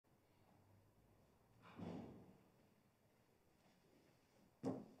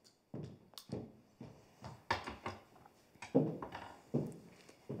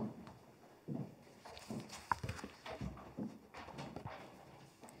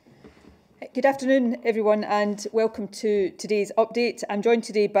Good afternoon, everyone, and welcome to today's update. I'm joined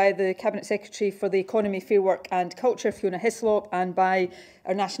today by the Cabinet Secretary for the Economy, Fair Work and Culture, Fiona Hyslop, and by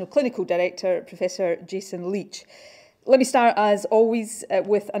our National Clinical Director, Professor Jason Leitch. Let me start, as always,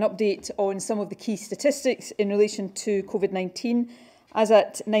 with an update on some of the key statistics in relation to COVID-19. As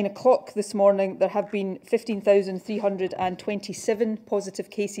at 9 o'clock this morning, there have been 15,327 positive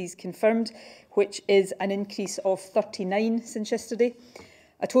cases confirmed, which is an increase of 39 since yesterday.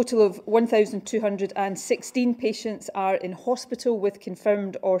 A total of 1,216 patients are in hospital with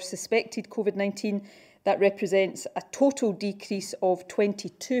confirmed or suspected COVID-19. That represents a total decrease of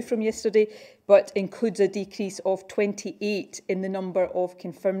 22 from yesterday, but includes a decrease of 28 in the number of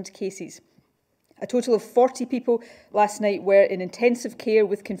confirmed cases. A total of 40 people last night were in intensive care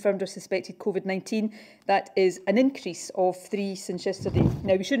with confirmed or suspected COVID-19. That is an increase of 3 since yesterday.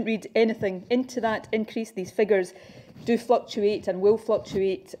 Now, we shouldn't read anything into that increase. These figures do fluctuate and will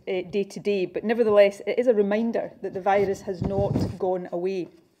fluctuate day to day, but nevertheless, it is a reminder that the virus has not gone away.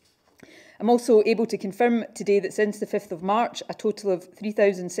 I'm also able to confirm today that since the 5th of March, a total of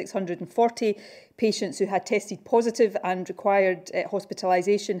 3,640 patients who had tested positive and required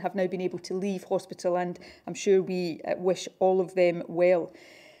hospitalisation have now been able to leave hospital, and I'm sure we wish all of them well.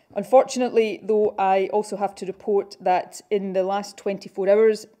 Unfortunately, though, I also have to report that in the last 24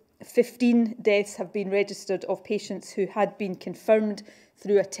 hours, 15 deaths have been registered of patients who had been confirmed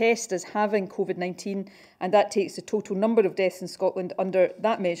through a test as having COVID-19, and that takes the total number of deaths in Scotland under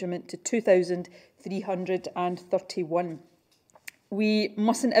that measurement to 2,331. We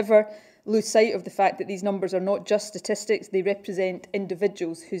mustn't ever lose sight of the fact that these numbers are not just statistics. They represent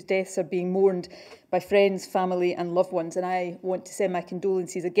individuals whose deaths are being mourned by friends, family and loved ones, and I want to send my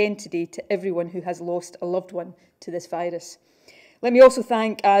condolences again today to everyone who has lost a loved one to this virus. Let me also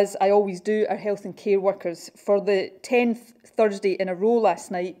thank, as I always do, our health and care workers. For the 10th Thursday in a row last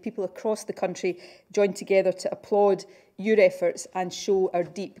night, people across the country joined together to applaud your efforts and show our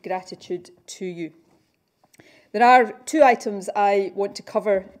deep gratitude to you. There are 2 items I want to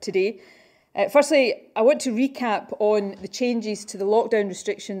cover today. Firstly, I want to recap on the changes to the lockdown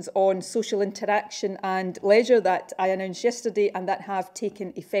restrictions on social interaction and leisure that I announced yesterday and that have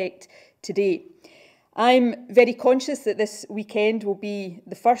taken effect today. I'm very conscious that this weekend will be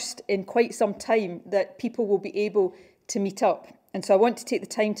the first in quite some time that people will be able to meet up. And so I want to take the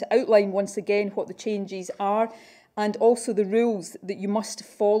time to outline once again what the changes are and also the rules that you must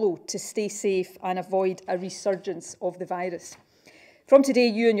follow to stay safe and avoid a resurgence of the virus. From today,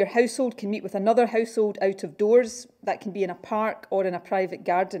 you and your household can meet with another household out of doors. That can be in a park or in a private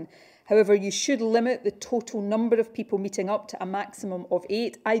garden. However, you should limit the total number of people meeting up to a maximum of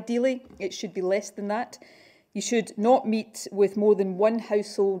 8. Ideally, it should be less than that. You should not meet with more than one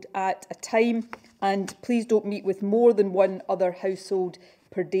household at a time, and please don't meet with more than one other household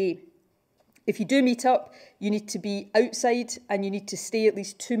per day. If you do meet up, you need to be outside and you need to stay at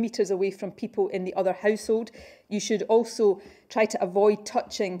least 2 metres away from people in the other household. You should also try to avoid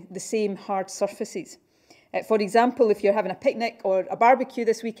touching the same hard surfaces. For example, if you're having a picnic or a barbecue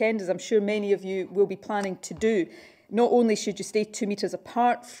this weekend, as I'm sure many of you will be planning to do, not only should you stay 2 metres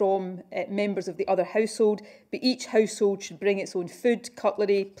apart from members of the other household, but each household should bring its own food,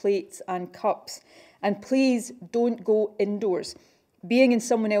 cutlery, plates and cups. And please don't go indoors. Being in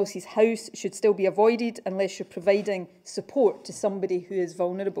someone else's house should still be avoided unless you're providing support to somebody who is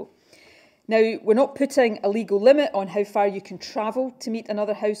vulnerable. Now, we're not putting a legal limit on how far you can travel to meet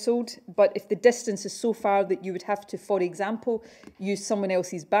another household, but if the distance is so far that you would have to, for example, use someone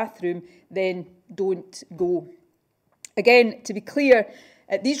else's bathroom, then don't go. Again, to be clear,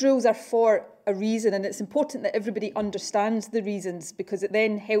 these rules are for a reason, and it's important that everybody understands the reasons because it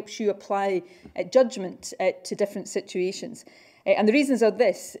then helps you apply judgment to different situations. And the reasons are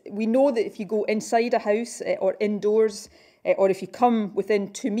this. We know that if you go inside a house or indoors, or if you come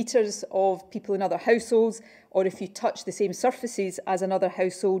within 2 metres of people in other households, or if you touch the same surfaces as another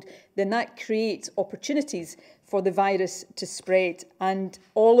household, then that creates opportunities for the virus to spread. And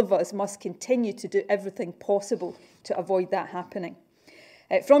all of us must continue to do everything possible to avoid that happening.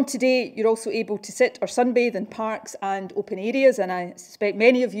 From today, you're also able to sit or sunbathe in parks and open areas, and I suspect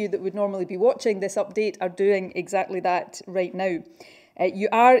many of you that would normally be watching this update are doing exactly that right now. You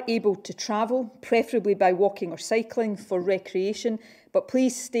are able to travel, preferably by walking or cycling for recreation, but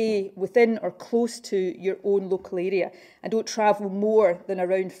please stay within or close to your own local area and don't travel more than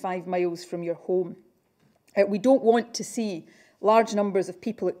around 5 miles from your home. We don't want to see large numbers of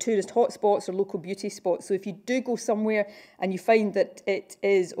people at tourist hotspots or local beauty spots. So if you do go somewhere and you find that it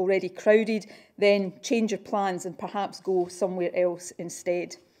is already crowded, then change your plans and perhaps go somewhere else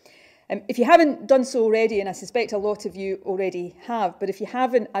instead. If you haven't done so already, and I suspect a lot of you already have, but if you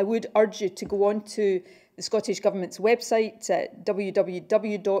haven't, I would urge you to go on to the Scottish Government's website at www.gov.scot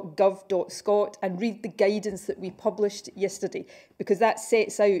and read the guidance that we published yesterday, because that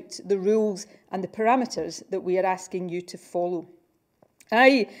sets out the rules and the parameters that we are asking you to follow.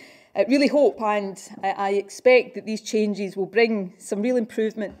 I really hope and I expect that these changes will bring some real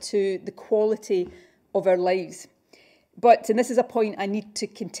improvement to the quality of our lives. But, and this is a point I need to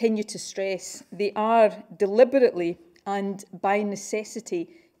continue to stress, they are deliberately and by necessity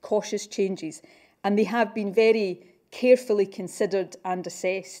cautious changes, and they have been very carefully considered and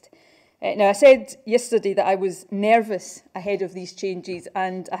assessed. Now, I said yesterday that I was nervous ahead of these changes,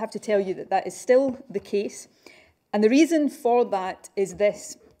 and I have to tell you that that is still the case. And the reason for that is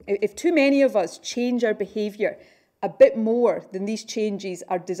this: if too many of us change our behaviour a bit more than these changes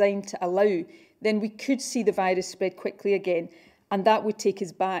are designed to allow, then we could see the virus spread quickly again, and that would take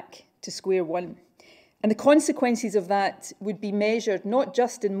us back to square one. And the consequences of that would be measured not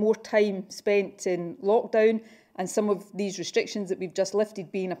just in more time spent in lockdown and some of these restrictions that we've just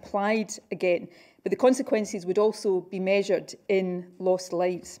lifted being applied again, but the consequences would also be measured in lost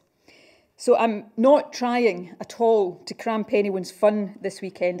lives. So I'm not trying at all to cramp anyone's fun this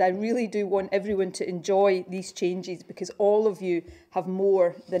weekend. I really do want everyone to enjoy these changes because all of you have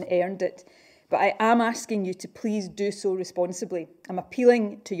more than earned it. But I am asking you to please do so responsibly. I'm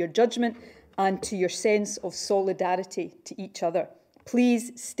appealing to your judgment and to your sense of solidarity to each other.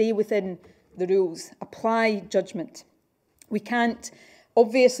 Please stay within the rules. Apply judgment. We can't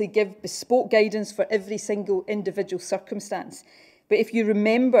obviously give bespoke guidance for every single individual circumstance. But if you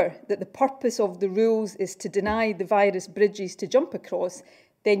remember that the purpose of the rules is to deny the virus bridges to jump across,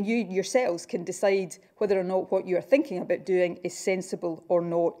 then you yourselves can decide whether or not what you are thinking about doing is sensible or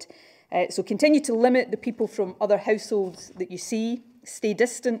not. So continue to limit the people from other households that you see, stay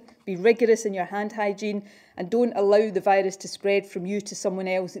distant, be rigorous in your hand hygiene, and don't allow the virus to spread from you to someone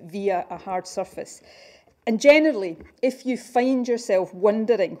else via a hard surface. And generally, if you find yourself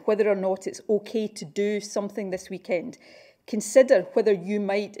wondering whether or not it's okay to do something this weekend, consider whether you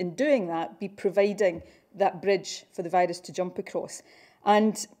might, in doing that, be providing that bridge for the virus to jump across.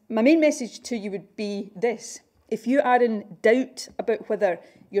 And my main message to you would be this: if you are in doubt about whether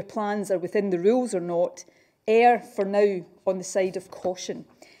your plans are within the rules or not, err for now on the side of caution.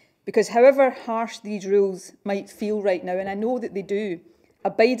 Because however harsh these rules might feel right now, and I know that they do,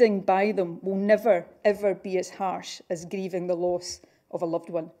 abiding by them will never, ever be as harsh as grieving the loss of a loved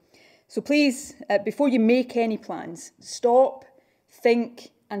one. So please, before you make any plans, stop,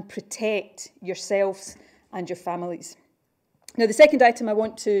 think and protect yourselves and your families. Now, the second item I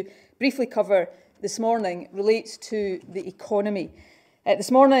want to briefly cover this morning relates to the economy.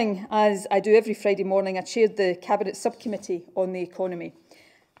 This morning, as I do every Friday morning, I chaired the Cabinet Subcommittee on the economy.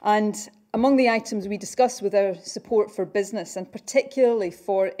 And among the items we discussed with our support for business, and particularly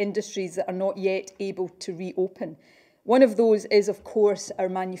for industries that are not yet able to reopen. One of those is, of course, our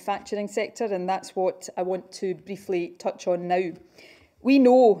manufacturing sector, and that's what I want to briefly touch on now. We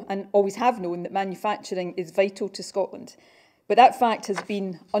know, and always have known, that manufacturing is vital to Scotland, but that fact has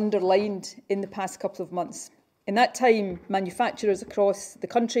been underlined in the past couple of months. In that time, manufacturers across the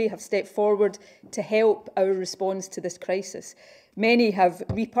country have stepped forward to help our response to this crisis. Many have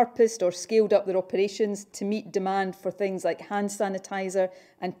repurposed or scaled up their operations to meet demand for things like hand sanitizer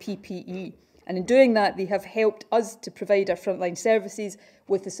and PPE. And in doing that, they have helped us to provide our frontline services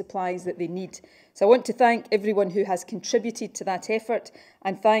with the supplies that they need. So I want to thank everyone who has contributed to that effort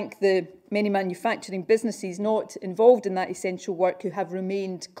and thank the many manufacturing businesses not involved in that essential work who have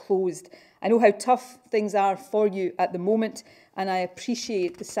remained closed. I know how tough things are for you at the moment, and I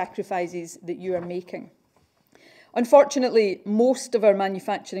appreciate the sacrifices that you are making. Unfortunately, most of our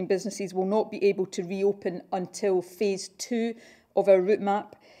manufacturing businesses will not be able to reopen until phase 2 of our route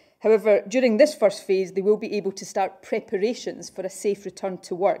map. However, during this first phase, they will be able to start preparations for a safe return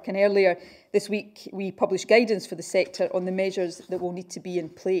to work. And earlier this week, we published guidance for the sector on the measures that will need to be in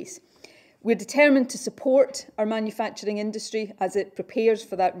place. We're determined to support our manufacturing industry as it prepares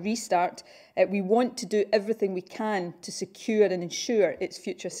for that restart. We want to do everything we can to secure and ensure its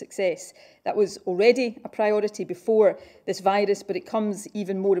future success. That was already a priority before this virus, but it comes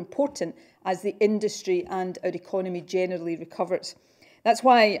even more important as the industry and our economy generally recovers. That's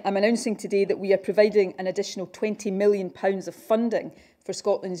why I'm announcing today that we are providing an additional £20 million of funding for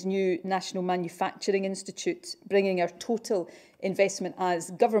Scotland's new National Manufacturing Institute, bringing our total investment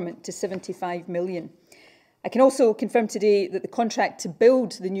as government to £75 million. I can also confirm today that the contract to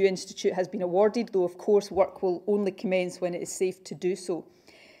build the new institute has been awarded, though of course work will only commence when it is safe to do so.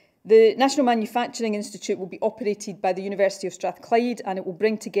 The National Manufacturing Institute will be operated by the University of Strathclyde, and it will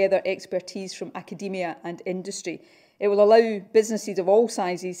bring together expertise from academia and industry. It will allow businesses of all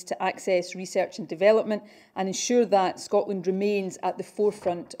sizes to access research and development and ensure that Scotland remains at the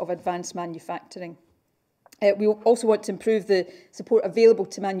forefront of advanced manufacturing. We also want to improve the support available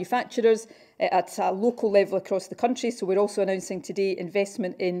to manufacturers at a local level across the country. So we're also announcing today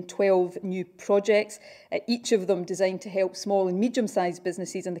investment in 12 new projects, each of them designed to help small and medium-sized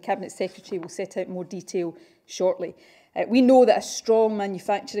businesses, and the Cabinet Secretary will set out more detail shortly. We know that a strong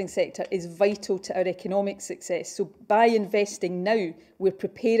manufacturing sector is vital to our economic success. So by investing now, we're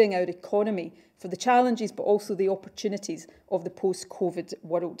preparing our economy for the challenges but also the opportunities of the post-COVID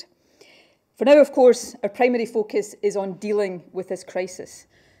world. For now, of course, our primary focus is on dealing with this crisis.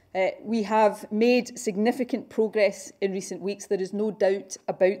 We have made significant progress in recent weeks. There is no doubt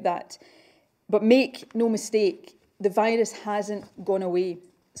about that. But make no mistake, the virus hasn't gone away.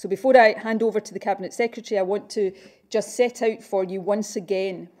 So before I hand over to the Cabinet Secretary, I want to just set out for you once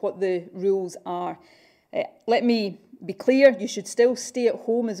again what the rules are. Let me be clear, you should still stay at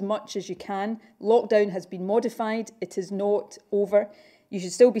home as much as you can. Lockdown has been modified. It is not over. You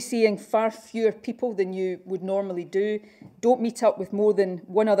should still be seeing far fewer people than you would normally do. Don't meet up with more than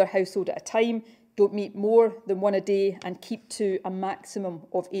one other household at a time. Don't meet more than one a day, and keep to a maximum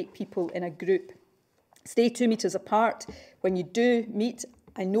of 8 people in a group. Stay 2 metres apart. When you do meet,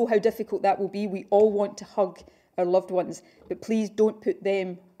 I know how difficult that will be. We all want to hug our loved ones, but please don't put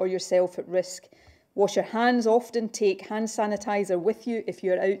them or yourself at risk. Wash your hands often. Take hand sanitizer with you if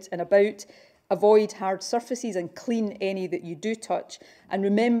you're out and about. Avoid hard surfaces and clean any that you do touch. And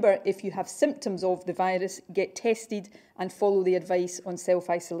remember, if you have symptoms of the virus, get tested and follow the advice on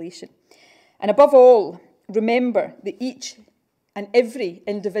self-isolation. And above all, remember that each and every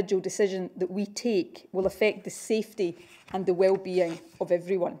individual decision that we take will affect the safety and the well-being of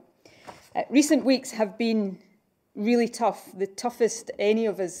everyone. Recent weeks have been really tough, the toughest any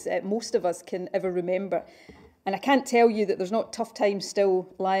of us, most of us, can ever remember. And I can't tell you that there's not tough times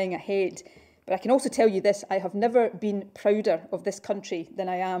still lying ahead. But I can also tell you this, I have never been prouder of this country than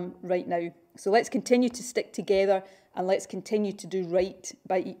I am right now. So let's continue to stick together and let's continue to do right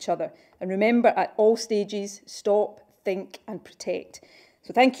by each other. And remember, at all stages, stop, think and protect.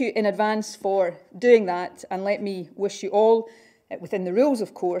 So thank you in advance for doing that, and let me wish you all, within the rules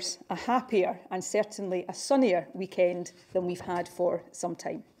of course, a happier and certainly a sunnier weekend than we've had for some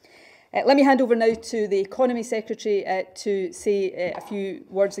time. Let me hand over now to the Economy Secretary to say a few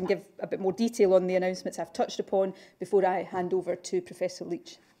words and give a bit more detail on the announcements I've touched upon before I hand over to Professor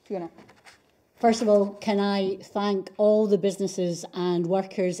Leitch. Fiona. First of all, can I thank all the businesses and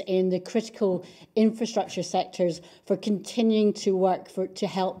workers in the critical infrastructure sectors for continuing to work to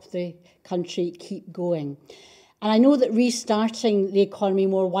help the country keep going. And I know that restarting the economy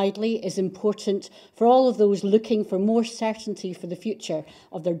more widely is important for all of those looking for more certainty for the future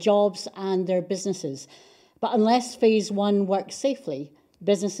of their jobs and their businesses. But unless phase 1 works safely,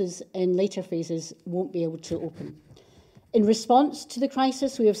 businesses in later phases won't be able to open. In response to the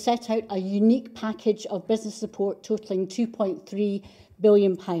crisis, we have set out a unique package of business support totalling £2.3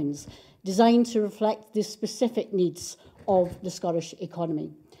 billion, designed to reflect the specific needs of the Scottish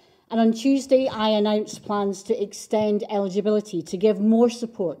economy. And on Tuesday, I announced plans to extend eligibility to give more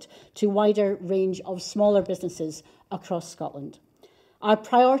support to a wider range of smaller businesses across Scotland. Our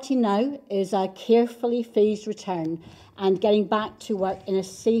priority now is a carefully phased return and getting back to work in a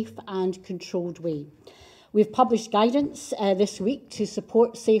safe and controlled way. We've published guidance this week to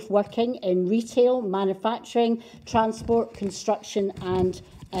support safe working in retail, manufacturing, transport, construction and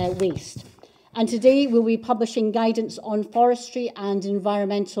waste. And today we'll be publishing guidance on forestry and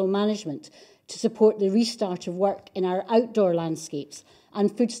environmental management to support the restart of work in our outdoor landscapes.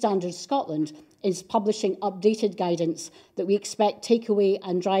 And Food Standards Scotland is publishing updated guidance that we expect takeaway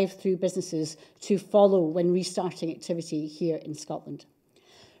and drive-through businesses to follow when restarting activity here in Scotland.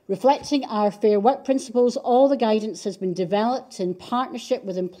 Reflecting our Fair Work principles, all the guidance has been developed in partnership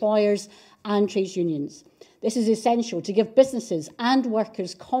with employers and trades unions. This is essential to give businesses and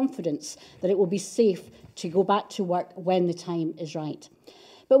workers confidence that it will be safe to go back to work when the time is right.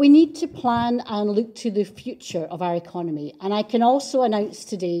 But we need to plan and look to the future of our economy. And I can also announce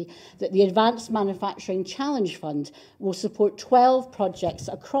today that the Advanced Manufacturing Challenge Fund will support 12 projects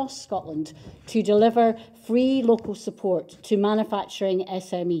across Scotland to deliver free local support to manufacturing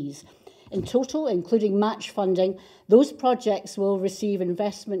SMEs. In total, including match funding, those projects will receive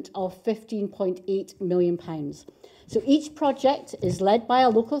investment of £15.8 million. So each project is led by a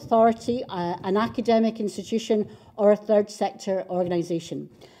local authority, an academic institution or a third sector organisation.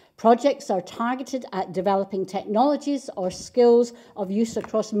 Projects are targeted at developing technologies or skills of use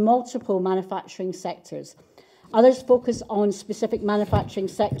across multiple manufacturing sectors. Others focus on specific manufacturing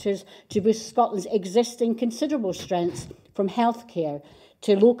sectors to boost Scotland's existing considerable strengths, from healthcare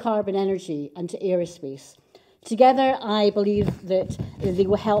to low-carbon energy and to aerospace. Together, I believe that they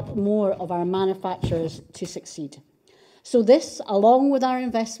will help more of our manufacturers to succeed. So this, along with our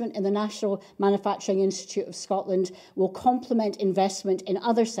investment in the National Manufacturing Institute of Scotland, will complement investment in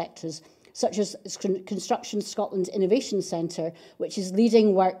other sectors, such as Construction Scotland's Innovation Centre, which is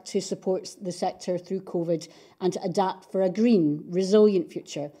leading work to support the sector through COVID and to adapt for a green, resilient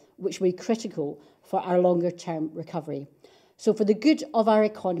future, which will be critical for our longer-term recovery. So for the good of our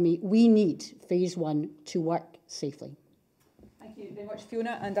economy, we need Phase 1 to work safely. Thank you very much,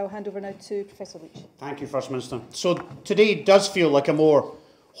 Fiona, and I'll hand over now to Professor Leitch. Thank you, First Minister. So today does feel like a more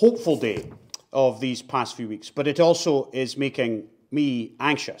hopeful day of these past few weeks, but it also is making me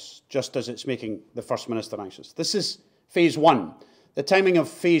anxious, just as it's making the First Minister anxious. This is Phase 1. The timing of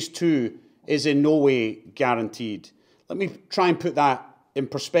Phase 2 is in no way guaranteed. Let me try and put that in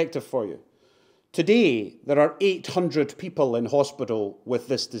perspective for you. Today, there are 800 people in hospital with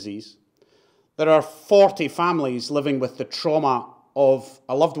this disease. There are 40 families living with the trauma of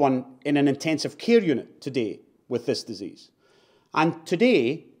a loved one in an intensive care unit today with this disease. And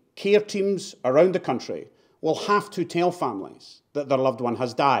today, care teams around the country will have to tell families that their loved one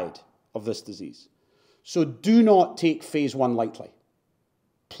has died of this disease. So do not take Phase 1 lightly.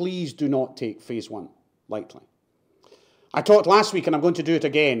 Please do not take Phase 1 lightly. I talked last week, and I'm going to do it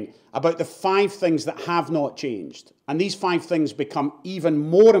again, about the 5 things that have not changed. And these 5 things become even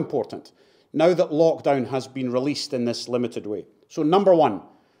more important now that lockdown has been released in this limited way. So number 1,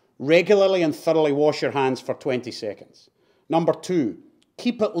 regularly and thoroughly wash your hands for 20 seconds. Number 2,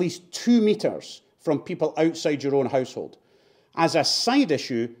 keep at least 2 metres from people outside your own household. As a side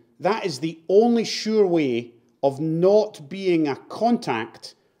issue, that is the only sure way of not being a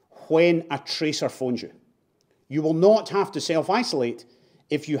contact when a tracer phones you. You will not have to self-isolate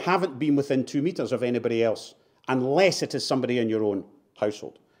if you haven't been within 2 metres of anybody else, unless it is somebody in your own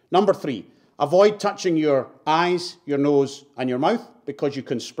household. Number 3, avoid touching your eyes, your nose and your mouth because you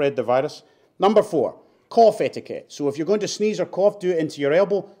can spread the virus. Number 4, cough etiquette. So if you're going to sneeze or cough, do it into your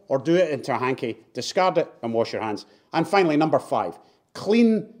elbow or do it into a hanky, discard it and wash your hands. And finally, number 5,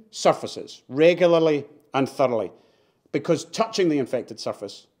 clean surfaces regularly and thoroughly, because touching the infected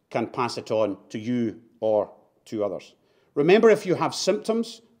surface can pass it on to you or to others. Remember, if you have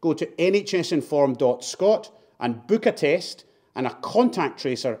symptoms, go to nhsinform.scot and book a test, and a contact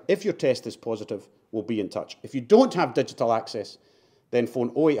tracer, if your test is positive, will be in touch. If you don't have digital access, then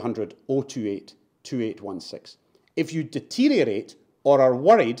phone 0800 028 2816. If you deteriorate or are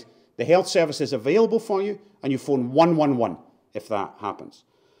worried, the health service is available for you, and you phone 111 if that happens.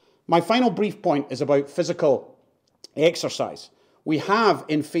 My final brief point is about physical exercise. We have,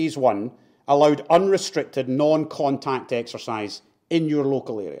 in Phase 1, allowed unrestricted non-contact exercise in your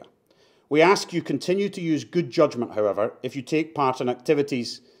local area. We ask you continue to use good judgment, however, if you take part in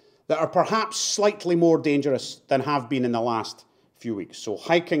activities that are perhaps slightly more dangerous than have been in the last few weeks. So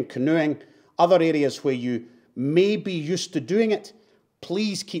hiking, canoeing, other areas where you may be used to doing it,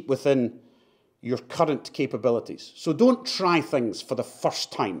 please keep within your current capabilities. So don't try things for the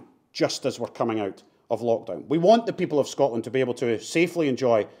first time just as we're coming out of lockdown. We want the people of Scotland to be able to safely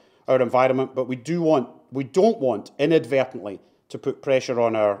enjoy our environment, but we don't want inadvertently to put pressure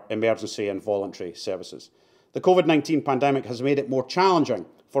on our emergency and voluntary services. The COVID-19 pandemic has made it more challenging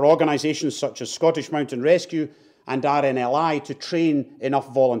for organisations such as Scottish Mountain Rescue and RNLI to train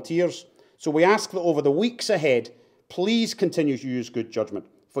enough volunteers. So we ask that over the weeks ahead, please continue to use good judgment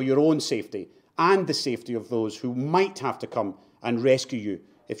for your own safety and the safety of those who might have to come and rescue you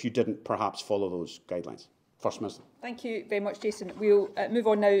if you didn't perhaps follow those guidelines. First Minister. Thank you very much, Jason. We'll move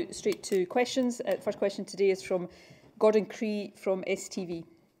on now straight to questions. First question today is from Gordon Cree from STV.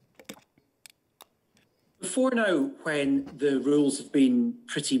 Before now, when the rules have been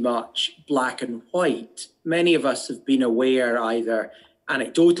pretty much black and white, many of us have been aware, either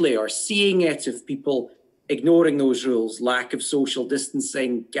anecdotally or seeing it, of people ignoring those rules, lack of social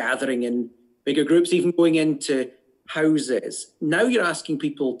distancing, gathering in bigger groups, even going into houses. Now you're asking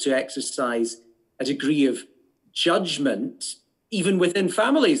people to exercise a degree of judgment. Even within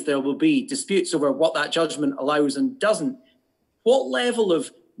families, there will be disputes over what that judgment allows and doesn't. What level of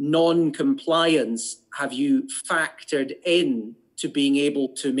non-compliance have you factored in to being able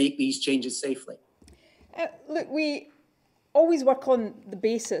to make these changes safely? Look, we always work on the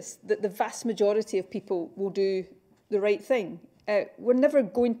basis that the vast majority of people will do the right thing. we're never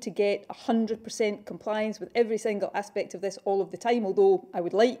going to get 100% compliance with every single aspect of this all of the time, although I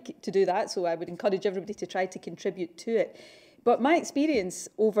would like to do that, so I would encourage everybody to try to contribute to it. But my experience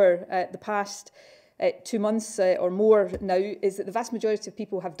over the past 2 months or more now is that the vast majority of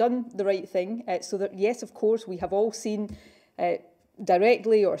people have done the right thing, so that, yes, of course, we have all seen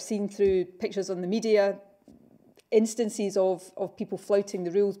directly or seen through pictures on the media instances of people flouting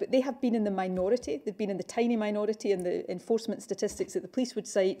the rules, but they have been in the minority. They've been in the tiny minority, and the enforcement statistics that the police would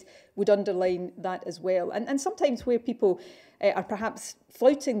cite would underline that as well. And sometimes where people are perhaps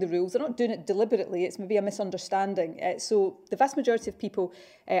flouting the rules, they're not doing it deliberately, it's maybe a misunderstanding. So the vast majority of people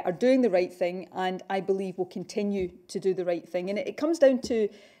are doing the right thing, and I believe will continue to do the right thing. And it comes down to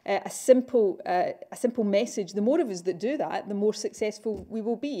a simple message. The more of us that do that, the more successful we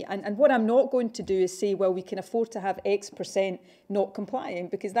will be. And what I'm not going to do is say, well, we can afford to have X% not complying,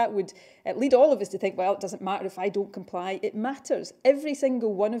 because that would lead all of us to think, well, it doesn't matter if I don't comply. It matters. Every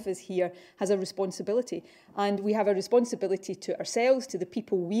single one of us here has a responsibility, and we have a responsibility to ourselves, to the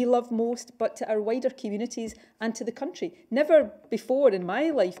people we love most, but to our wider communities and to the country. Never before in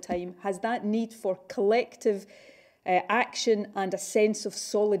my lifetime has that need for collective action and a sense of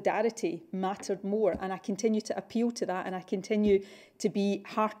solidarity mattered more, and I continue to appeal to that, and I continue to be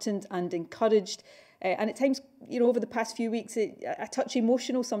heartened and encouraged. And at times, you know, over the past few weeks, I touch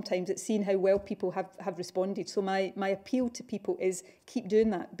emotional sometimes at seeing how well people have responded. So my appeal to people is keep doing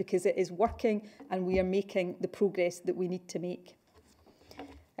that, because it is working and we are making the progress that we need to make.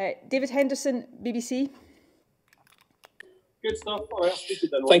 David Henderson, BBC. Good stuff.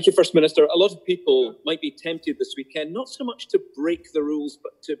 Thank you, First Minister. A lot of people might be tempted this weekend, not so much to break the rules,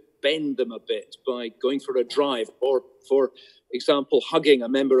 but to bend them a bit by going for a drive or, for example, hugging a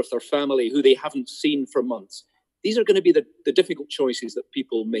member of their family who they haven't seen for months. These are going to be the difficult choices that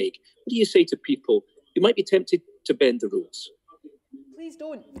people make. What do you say to people who might be tempted to bend the rules? Please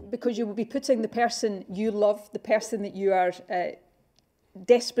don't, because you will be putting the person you love, the person that you are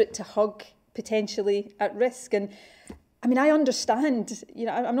desperate to hug, potentially at risk. And I mean, I understand, you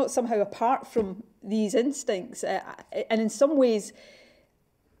know, I'm not somehow apart from these instincts. And in some ways,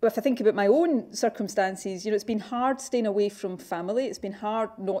 if I think about my own circumstances, you know, it's been hard staying away from family. It's been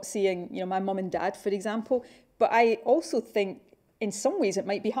hard not seeing, you know, my mum and dad, for example. But I also think in some ways it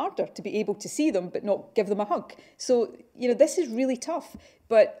might be harder to be able to see them but not give them a hug. So, you know, this is really tough.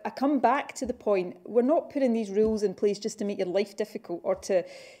 But I come back to the point, we're not putting these rules in place just to make your life difficult or to,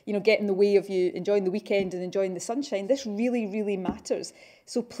 you know, get in the way of you enjoying the weekend and enjoying the sunshine. This really, really matters.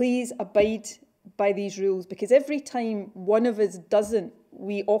 So please abide by these rules, because every time one of us doesn't,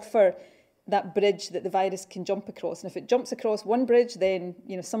 we offer that bridge that the virus can jump across. And if it jumps across one bridge, then,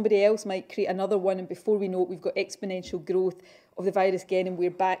 you know, somebody else might create another one, and before we know it, we've got exponential growth of the virus again, and we're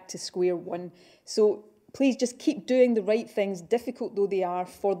back to square one. So please just keep doing the right things, difficult though they are,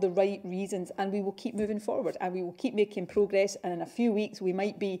 for the right reasons, and we will keep moving forward and we will keep making progress. And in a few weeks, we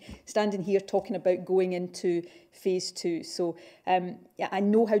might be standing here talking about going into phase 2. So yeah, I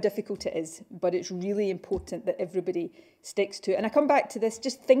know how difficult it is, but it's really important that everybody sticks to it. And I come back to this,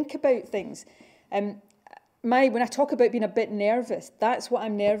 just think about things. When I talk about being a bit nervous, that's what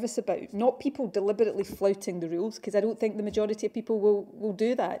I'm nervous about. Not people deliberately flouting the rules, because I don't think the majority of people will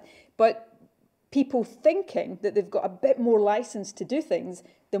do that. But people thinking that they've got a bit more licence to do things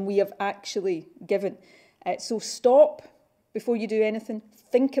than we have actually given. So stop before you do anything.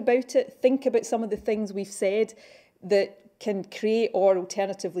 Think about it. Think about some of the things we've said that can create or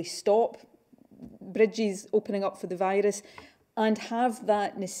alternatively stop bridges opening up for the virus, and have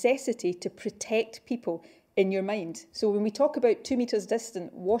that necessity to protect people in your mind. So when we talk about 2 metres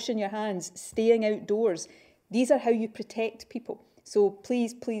distant, washing your hands, staying outdoors, these are how you protect people. So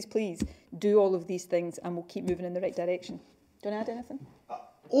please, please, please do all of these things, and we'll keep moving in the right direction. Do you want to add anything?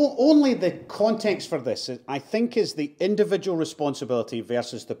 Only the context for this, I think, is the individual responsibility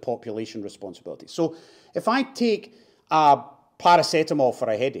versus the population responsibility. So if I take a paracetamol for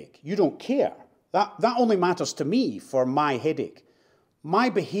a headache, you don't care. That only matters to me for my headache. My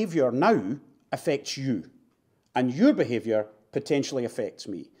behaviour now affects you, and your behaviour potentially affects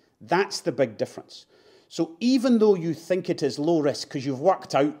me. That's the big difference. So even though you think it is low risk because you've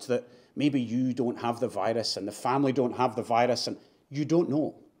worked out that maybe you don't have the virus and the family don't have the virus, and you don't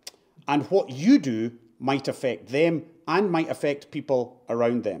know. And what you do might affect them and might affect people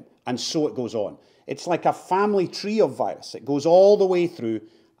around them. And so it goes on. It's like a family tree of virus. It goes all the way through,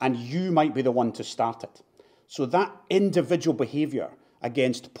 and you might be the one to start it. So that individual behaviour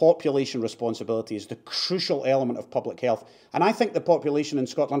against population responsibility is the crucial element of public health. And I think the population in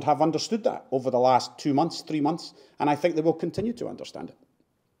Scotland have understood that over the last 2 months, 3 months, and I think they will continue to understand it.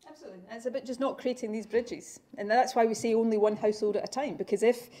 Absolutely. It's about just not creating these bridges. And that's why we say only one household at a time, because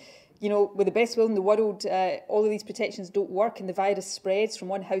if, you know, with the best will in the world, all of these protections don't work and the virus spreads from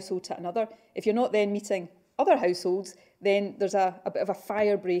one household to another, if you're not then meeting other households, then there's a bit of a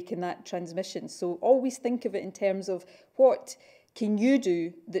fire break in that transmission. So always think of it in terms of what can you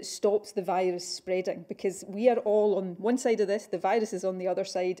do that stops the virus spreading? Because we are all on one side of this, the virus is on the other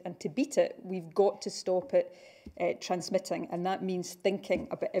side, and to beat it, we've got to stop it transmitting, and that means thinking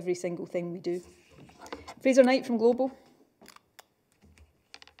about every single thing we do. Fraser Knight from Global.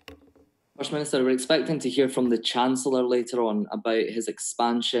 First Minister, we're expecting to hear from the Chancellor later on about his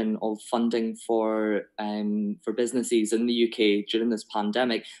expansion of funding for businesses in the UK during this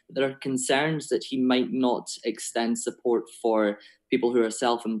pandemic. But there are concerns that he might not extend support for people who are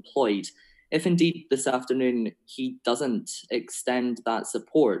self-employed. If indeed this afternoon he doesn't extend that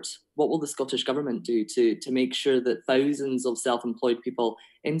support, what will the Scottish Government do to make sure that thousands of self-employed people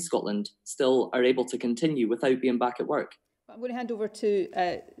in Scotland still are able to continue without being back at work? I'm going to hand over to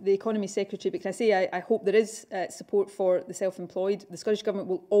the Economy Secretary, but can I say I hope there is support for the self-employed. The Scottish Government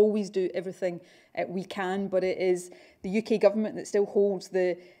will always do everything we can, but it is the UK Government that still holds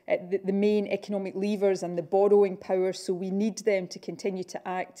the main economic levers and the borrowing power, so we need them to continue to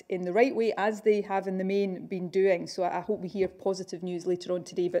act in the right way, as they have in the main been doing. So I hope we hear positive news later on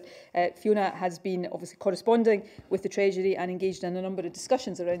today. But Fiona has been obviously corresponding with the Treasury and engaged in a number of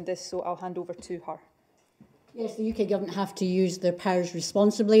discussions around this, so I'll hand over to her. Yes, the UK Government have to use their powers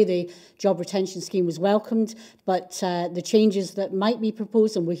responsibly. The job retention scheme was welcomed, but the changes that might be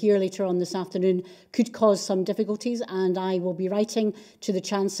proposed, and we'll hear later on this afternoon, could cause some difficulties, and I will be writing to the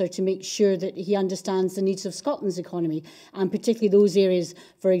Chancellor to make sure that he understands the needs of Scotland's economy, and particularly those areas,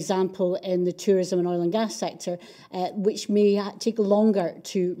 for example, in the tourism and oil and gas sector, which may take longer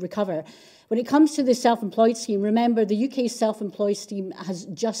to recover. When it comes to the self-employed scheme, remember the UK self-employed scheme has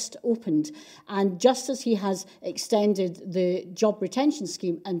just opened, and just as he has extended the job retention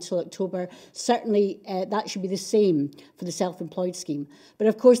scheme until October, certainly that should be the same for the self-employed scheme. But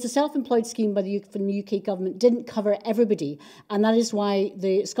of course the self-employed scheme from the UK Government didn't cover everybody, and that is why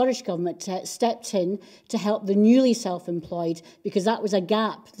the Scottish Government stepped in to help the newly self-employed, because that was a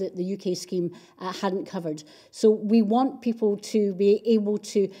gap that the UK scheme hadn't covered. So we want people to be able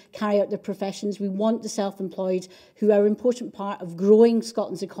to carry out their professions. We want the self-employed, who are an important part of growing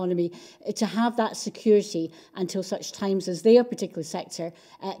Scotland's economy, to have that security until such times as their particular sector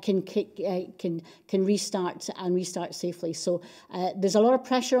can restart and restart safely. So there's a lot of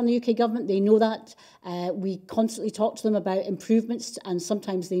pressure on the UK Government. They know that. We constantly talk to them about improvements, and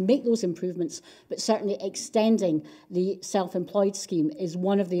sometimes they make those improvements, but certainly extending the self-employed scheme is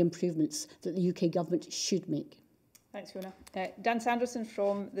one of the improvements that the UK Government should make. Thanks, Fiona. Dan Sanderson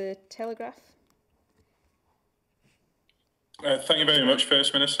from The Telegraph. Thank you very much,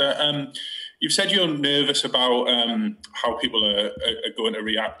 First Minister. You've said you're nervous about how people are going to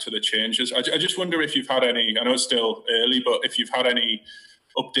react to the changes. I just wonder if you've had any, I know it's still early, but if you've had any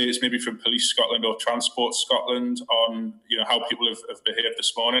updates maybe from Police Scotland or Transport Scotland on how people have behaved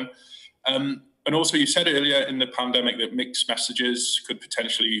this morning. And also you said earlier in the pandemic that mixed messages could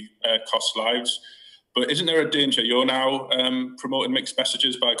potentially cost lives. But isn't there a danger? You're now promoting mixed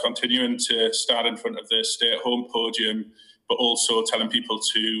messages by continuing to stand in front of the stay-at-home podium, but also telling people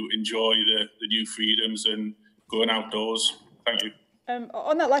to enjoy the new freedoms and going outdoors. Thank you.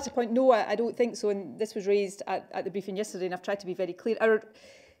 On that latter point, no, I don't think so. And this was raised at the briefing yesterday, and I've tried to be very clear. Our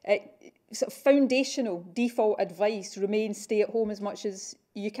sort of foundational default advice remains stay at home as much as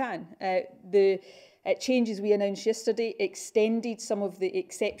you can. The changes we announced yesterday extended some of the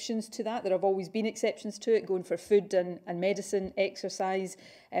exceptions to that. There have always been exceptions to it, going for food and medicine, exercise,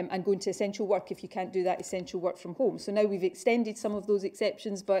 and going to essential work if you can't do that essential work from home. So now we've extended some of those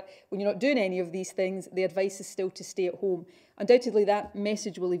exceptions, but when you're not doing any of these things, the advice is still to stay at home. Undoubtedly, that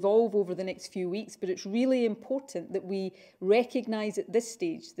message will evolve over the next few weeks, but it's really important that we recognise at this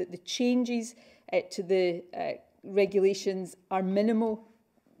stage that the changes to the regulations are minimal,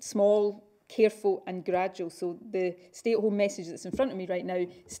 small, careful and gradual. So the stay-at-home message that's in front of me right now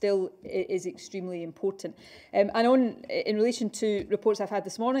still is extremely important. And in relation to reports I've had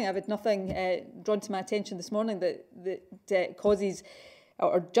this morning, I've had nothing drawn to my attention this morning that causes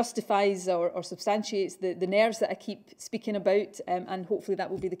or justifies or substantiates the nerves that I keep speaking about, and hopefully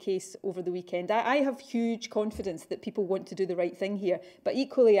that will be the case over the weekend. I have huge confidence that people want to do the right thing here, but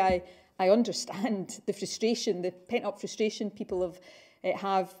equally I understand the frustration, the pent-up frustration people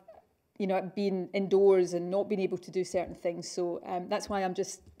have being indoors and not being able to do certain things. So that's why I'm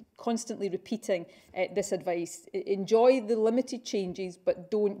just constantly repeating this advice. Enjoy the limited changes, but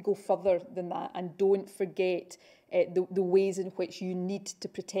don't go further than that, and don't forget the ways in which you need to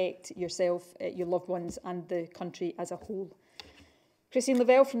protect yourself, your loved ones and the country as a whole. Christine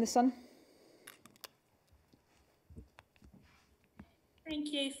Lavelle from The Sun.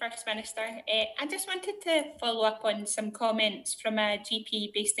 Thank you, First Minister. I just wanted to follow up on some comments from a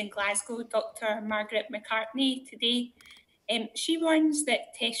GP based in Glasgow, Dr. Margaret McCartney, today. She warns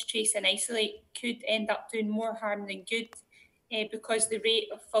that test, trace and isolate could end up doing more harm than good because the rate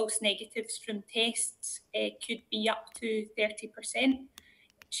of false negatives from tests could be up to 30%.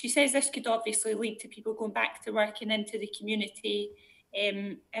 She says this could obviously lead to people going back to work and into the community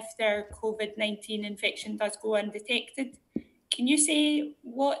if their COVID-19 infection does go undetected. Can you say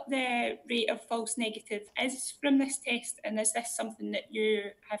what the rate of false negative is from this test, and is this something that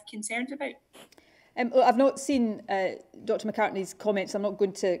you have concerns about? I've not seen Dr McCartney's comments. I'm not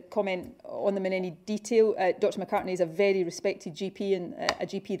going to comment on them in any detail. Dr McCartney is a very respected GP, and a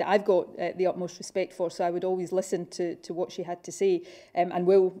GP that I've got the utmost respect for, so I would always listen to what she had to say and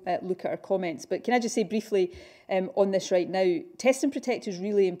will look at her comments. But can I just say briefly on this right now, test and protect is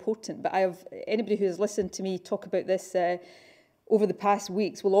really important, but anybody who has listened to me talk about this over the past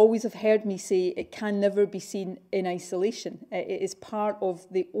weeks will always have heard me say it can never be seen in isolation. It is part of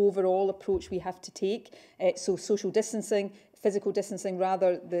the overall approach we have to take. So social distancing, physical distancing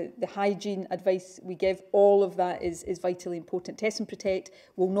rather, the hygiene advice we give, all of that is vitally important. Test and protect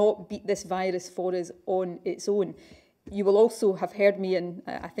will not beat this virus for us on its own. You will also have heard me, and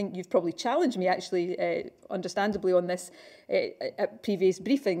I think you've probably challenged me actually, understandably on this at previous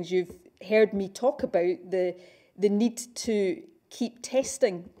briefings, you've heard me talk about the need to keep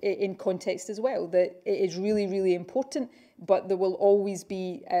testing in context as well, that it is really, really important, but there will always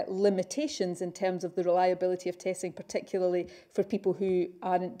be limitations in terms of the reliability of testing, particularly for people who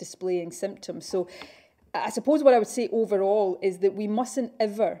aren't displaying symptoms. So I suppose what I would say overall is that we mustn't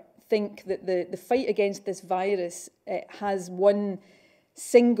ever think that the fight against this virus has one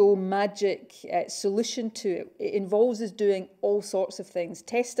single magic solution to it. It involves us doing all sorts of things.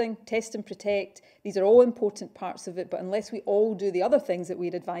 Testing, test and protect, these are all important parts of it, but unless we all do the other things that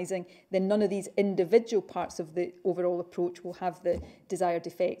we're advising, then none of these individual parts of the overall approach will have the desired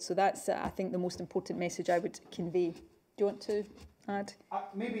effect. So that's, I think, the most important message I would convey. Do you want to add?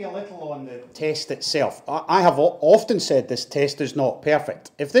 Maybe a little on the test itself. I have often said this test is not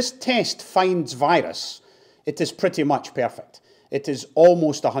perfect. If this test finds virus, it is pretty much perfect. It is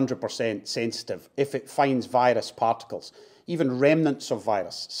almost 100% sensitive if it finds virus particles, even remnants of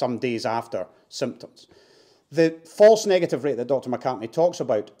virus some days after symptoms. The false negative rate that Dr. McCartney talks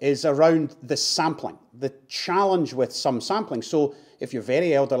about is around the sampling, the challenge with some sampling. So if you're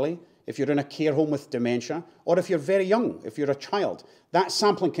very elderly, if you're in a care home with dementia, or if you're very young, if you're a child, that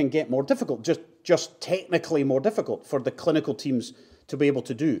sampling can get more difficult, just technically more difficult for the clinical teams to be able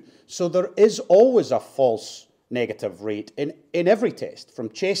to do. So there is always a false negative rate in every test, from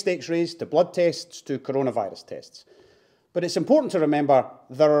chest x-rays to blood tests to coronavirus tests. But it's important to remember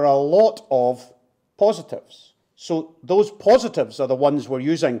there are a lot of positives. So those positives are the ones we're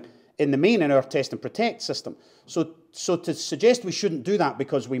using in the main in our test and protect system. So to suggest we shouldn't do that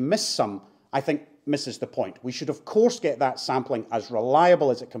because we miss some, I think misses the point. We should of course get that sampling as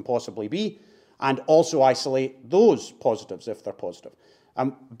reliable as it can possibly be, and also isolate those positives if they're positive.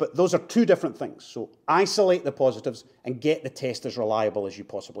 But those are two different things. So isolate the positives and get the test as reliable as you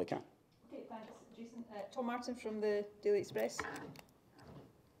possibly can. Okay, thanks, Jason. Tom Martin from the Daily Express.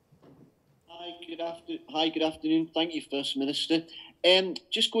 Hi, good afternoon. Thank you, First Minister.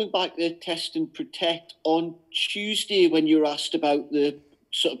 Just going back to test and protect, on Tuesday when you were asked about the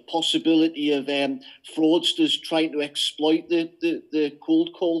sort of possibility of fraudsters trying to exploit the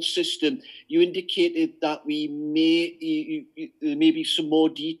cold call system, you indicated that there may be some more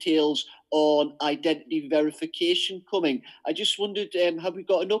details on identity verification coming. I just wondered, have we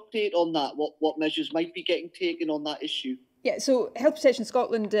got an update on that? What measures might be getting taken on that issue? Yeah, so Health Protection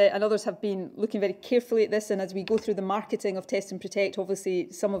Scotland and others have been looking very carefully at this, and as we go through the marketing of Test and Protect,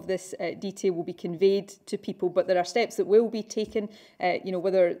 obviously some of this detail will be conveyed to people, but there are steps that will be taken,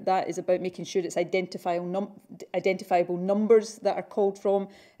 whether that is about making sure it's identifiable numbers that are called from,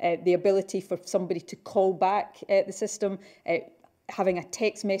 the ability for somebody to call back the system, having a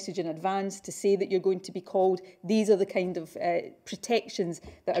text message in advance to say that you're going to be called. These are the kind of protections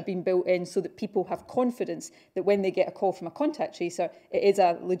that are being built in so that people have confidence that when they get a call from a contact tracer, it is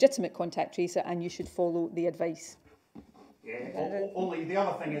a legitimate contact tracer and you should follow the advice. Yeah, only the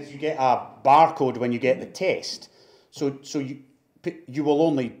other thing is you get a barcode when you get the test. So you will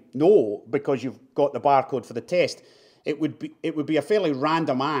only know because you've got the barcode for the test. it would be a fairly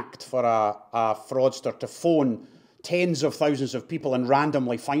random act for a fraudster to phone tens of thousands of people and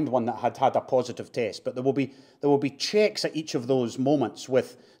randomly find one that had a positive test. But there will be checks at each of those moments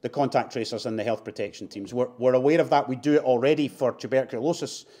with the contact tracers and the health protection teams. We're aware of that. We do it already for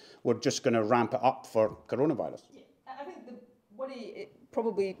tuberculosis. We're just going to ramp it up for coronavirus. I think the worry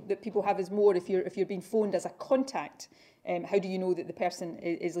probably that people have is more if you're being phoned as a contact. How do you know that the person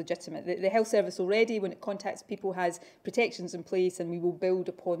is legitimate? The health service already, when it contacts people, has protections in place, and we will build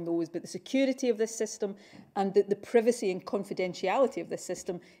upon those. But the security of this system and the privacy and confidentiality of this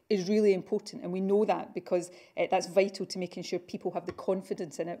system is really important. And we know that because that's vital to making sure people have the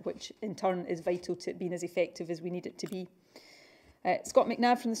confidence in it, which in turn is vital to it being as effective as we need it to be. Scott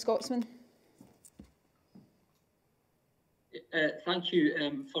McNabb from the Scotsman. Thank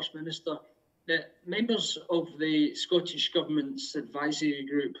you, First Minister. The members of the Scottish Government's advisory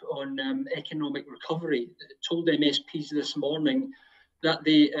group on economic recovery told MSPs this morning that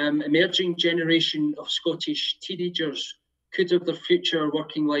the emerging generation of Scottish teenagers could have their future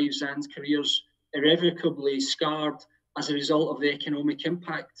working lives and careers irrevocably scarred as a result of the economic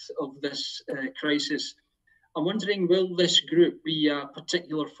impact of this crisis. I'm wondering, will this group be a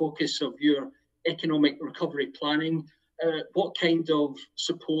particular focus of your economic recovery planning? What kind of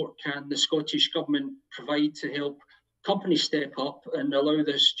support can the Scottish Government provide to help companies step up and allow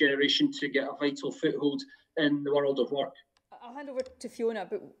this generation to get a vital foothold in the world of work? I'll hand over to Fiona,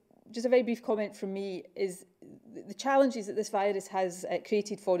 but just a very brief comment from me is the challenges that this virus has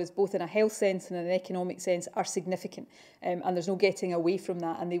created for us, both in a health sense and an economic sense, are significant. And there's no getting away from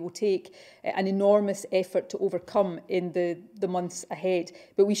that. And they will take an enormous effort to overcome in the months ahead.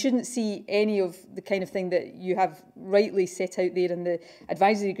 But we shouldn't see any of the kind of thing that you have rightly set out there and the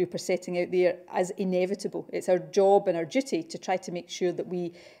advisory group are setting out there as inevitable. It's our job and our duty to try to make sure that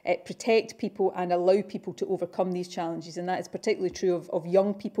we protect people and allow people to overcome these challenges. And that is particularly true of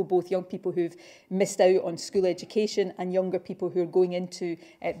young people, both young people who've missed out on school education and younger people who are going into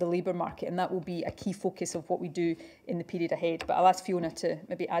the labour market. And that will be a key focus of what we do in the period ahead. But I'll ask Fiona to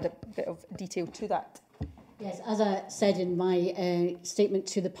maybe add a bit of detail to that. Yes, as I said in my statement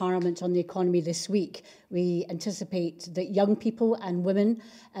to the Parliament on the economy this week, we anticipate that young people and women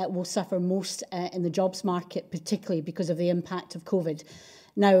will suffer most in the jobs market, particularly because of the impact of COVID.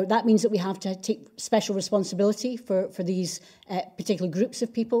 Now, that means that we have to take special responsibility for these particular groups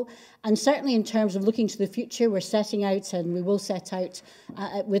of people. And certainly in terms of looking to the future, we're setting out, and we will set out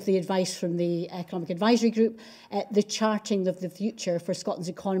with the advice from the Economic Advisory Group, the charting of the future for Scotland's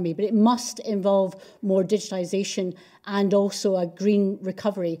economy. But it must involve more digitalisation and also a green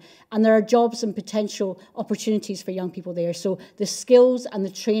recovery. And there are jobs and potential opportunities for young people there. So the skills and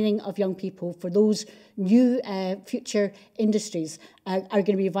the training of young people for those new future industries are going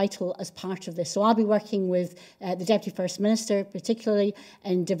to be vital as part of this. So I'll be working with the Deputy First Minister, particularly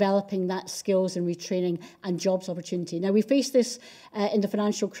in developing that skills and retraining and jobs opportunity. Now, we face this in the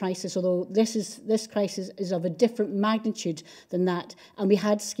financial crisis, although this crisis is of a different magnitude than that. And we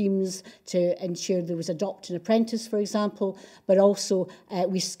had schemes to ensure there was adopt an apprentice, for example, but also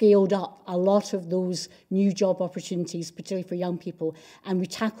we scaled up a lot of those new job opportunities, particularly for young people. And we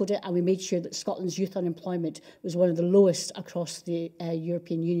tackled it, and we made sure that Scotland's youth unemployment was one of the lowest across the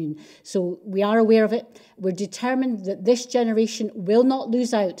European Union. So we are aware of it. We're determined that this generation will not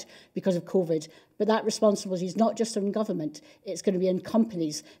lose out because of COVID, but that responsibility is not just on government, it's going to be on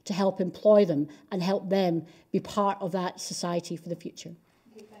companies to help employ them and help them be part of that society for the future.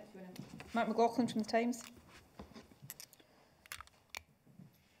 Okay, thanks, Fiona. Mark McLaughlin from The Times.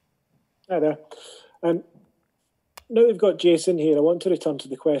 Hi there. Now we've got Jason here, I want to return to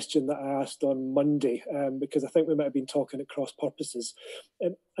the question that I asked on Monday, because I think we might have been talking at cross purposes.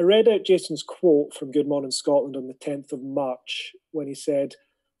 I read out Jason's quote from Good Morning Scotland on the 10th of March when he said,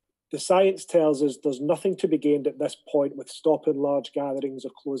 "The science tells us there's nothing to be gained at this point with stopping large gatherings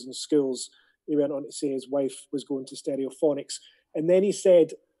or closing schools." He went on to say his wife was going to stereophonics. And then he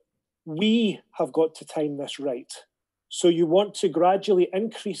said, "We have got to time this right. So you want to gradually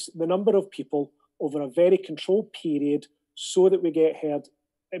increase the number of people over a very controlled period so that we get herd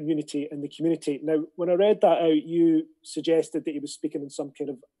immunity in the community." Now, when I read that out, you suggested that he was speaking in some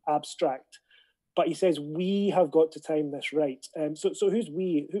kind of abstract, but he says, "We have got to time this right." So who's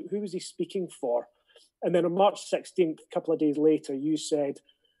we? Who is he speaking for? And then on March 16th, a couple of days later, you said,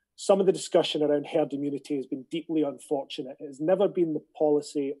 "Some of the discussion around herd immunity has been deeply unfortunate. It has never been the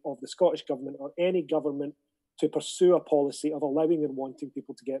policy of the Scottish Government or any government to pursue a policy of allowing and wanting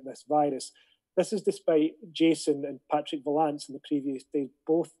people to get this virus." This is despite Jason and Patrick Vallance in the previous days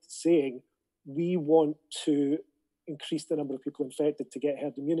both saying, we want to increase the number of people infected to get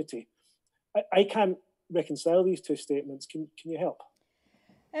herd immunity. I can't reconcile these two statements. Can you help?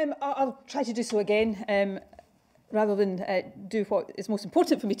 I'll try to do so again, rather than do what is most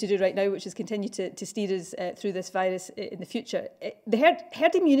important for me to do right now, which is continue to steer us through this virus in the future. The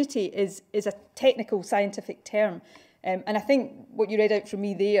herd immunity is a technical scientific term. And I think what you read out from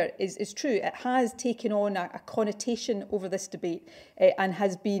me there is true. It has taken on a connotation over this debate and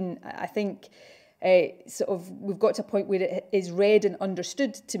has been, I think, we've got to a point where it is read and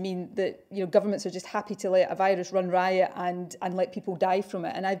understood to mean that governments are just happy to let a virus run riot and let people die from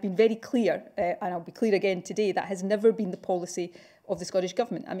it. And I've been very clear, and I'll be clear again today, that has never been the policy of the Scottish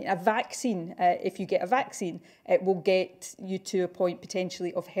Government. I mean, a vaccine, if you get a vaccine, it will get you to a point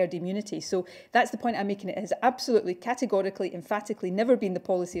potentially of herd immunity. So that's the point I'm making. It has absolutely, categorically, emphatically never been the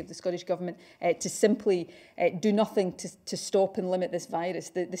policy of the Scottish Government to simply do nothing to stop and limit this virus.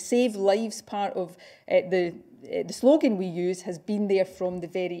 The save lives part of the slogan we use has been there from the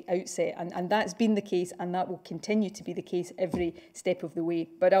very outset, and that's been the case, and that will continue to be the case every step of the way.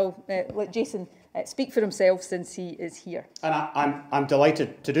 But I'll let Jason speak for himself since he is here. And I'm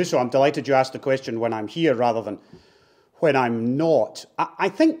delighted to do so. I'm delighted you asked the question when I'm here rather than when I'm not. I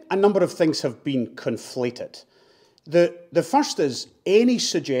think a number of things have been conflated. The first is any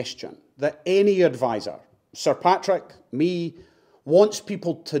suggestion that any advisor, Sir Patrick, me, wants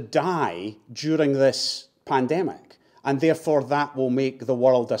people to die during this pandemic, and therefore that will make the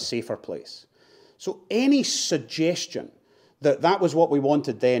world a safer place. So any suggestion that that was what we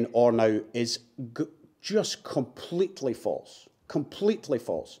wanted then or now is just completely false,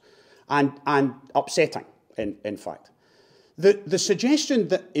 and upsetting, in fact. The suggestion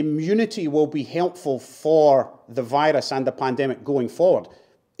that immunity will be helpful for the virus and the pandemic going forward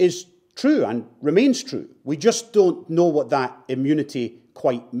is true and remains true. We just don't know what that immunity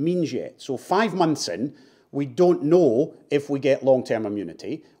quite means yet. So 5 months in, we don't know if we get long-term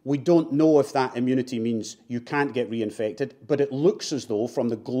immunity. We don't know if that immunity means you can't get reinfected, but it looks as though, from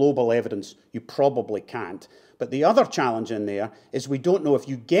the global evidence, you probably can't. But the other challenge in there is we don't know if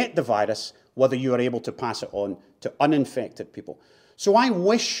you get the virus, whether you are able to pass it on to uninfected people. So I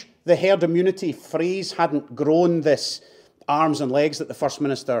wish the herd immunity phrase hadn't grown this arms and legs that the First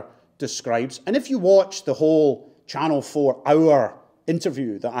Minister describes. And if you watch the whole Channel 4-hour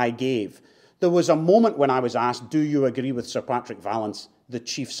interview that I gave, there was a moment when I was asked, do you agree with Sir Patrick Vallance, the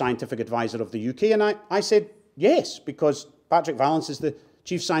Chief Scientific Advisor of the UK? And I said yes, because Patrick Vallance is the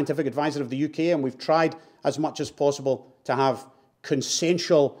Chief Scientific Advisor of the UK, and we've tried as much as possible to have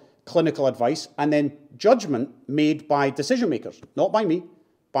consensual clinical advice and then judgment made by decision makers, not by me,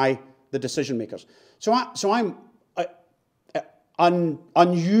 by the decision makers. So I'm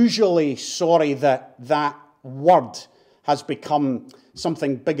unusually sorry that that word has become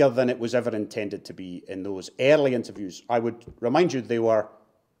something bigger than it was ever intended to be in those early interviews. I would remind you they were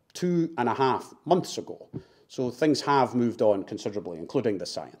 2.5 months ago. So things have moved on considerably, including the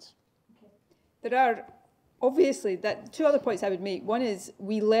science. There are obviously two other points I would make. One is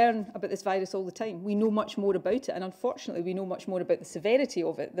we learn about this virus all the time. We know much more about it, and unfortunately we know much more about the severity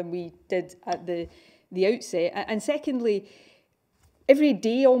of it than we did at the outset. And secondly, every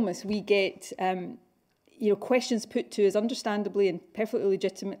day almost we get questions put to us understandably and perfectly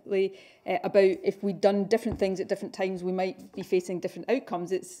legitimately about if we'd done different things at different times, we might be facing different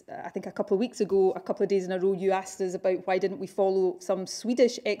outcomes. I think a couple of weeks ago, a couple of days in a row, you asked us about why didn't we follow some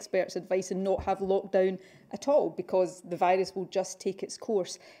Swedish experts' advice and not have lockdown at all, because the virus will just take its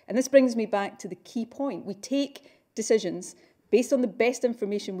course. And this brings me back to the key point. We take decisions based on the best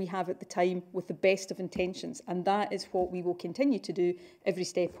information we have at the time with the best of intentions. And that is what we will continue to do every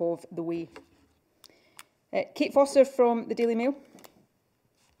step of the way. Kate Foster from the Daily Mail.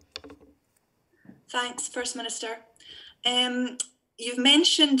 Thanks, First Minister. You've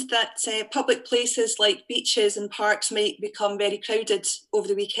mentioned that public places like beaches and parks might become very crowded over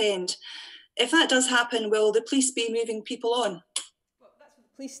the weekend. If that does happen, will the police be moving people on? Well, that's for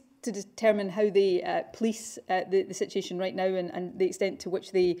the police to determine how they police the situation right now and the extent to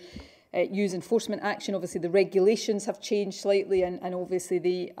which they use enforcement action. Obviously, the regulations have changed slightly and obviously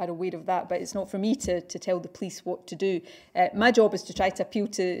they are aware of that, but it's not for me to tell the police what to do. My job is to try to appeal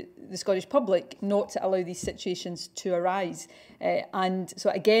to the Scottish public not to allow these situations to arise. And so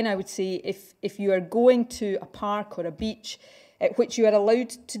again, I would say if you are going to a park or a beach, which you are allowed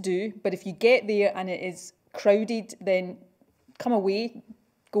to do, but if you get there and it is crowded, then come away,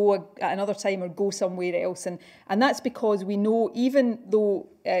 go at another time or go somewhere else. And that's because we know, even though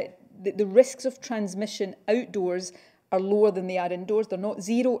the risks of transmission outdoors are lower than they are indoors. They're not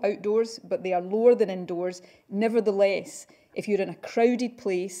zero outdoors, but they are lower than indoors. Nevertheless, If you're in a crowded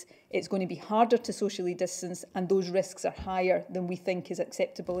place, it's going to be harder to socially distance, and those risks are higher than we think is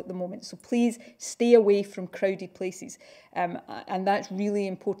acceptable at the moment. So please stay away from crowded places. And that's really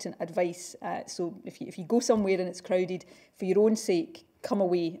important advice. So if you go somewhere and it's crowded, for your own sake, come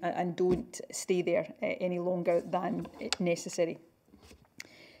away and don't stay there any longer than necessary.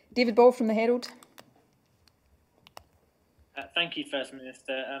 David Ball from the Herald. Thank you, First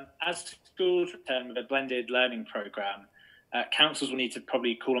Minister. As schools return with a blended learning programme, councils will need to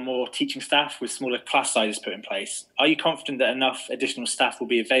probably call on more teaching staff with smaller class sizes put in place. Are you confident that enough additional staff will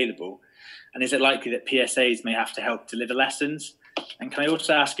be available? And is it likely that PSAs may have to help deliver lessons? And can I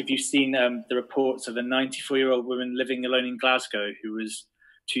also ask if you've seen the reports of a 94-year-old woman living alone in Glasgow who was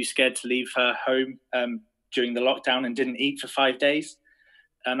too scared to leave her home during the lockdown and didn't eat for 5 days?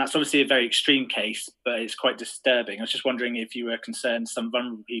 That's obviously a very extreme case, but it's quite disturbing. I was just wondering if you were concerned some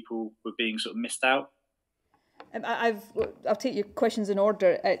vulnerable people were being sort of missed out. I'll take your questions in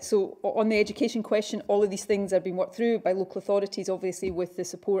order. So on the education question, all of these things are being worked through by local authorities, obviously with the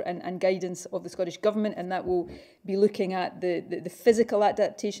support and guidance of the Scottish Government, and that will be looking at the physical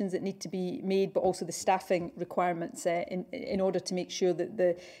adaptations that need to be made, but also the staffing requirements in order to make sure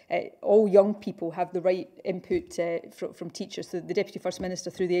that all young people have the right input from teachers. So the Deputy First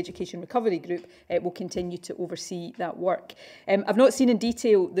Minister, through the Education Recovery Group, will continue to oversee that work. I've not seen in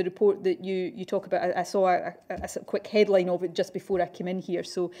detail the report that you talk about. I saw a quick headline of it just before I came in here,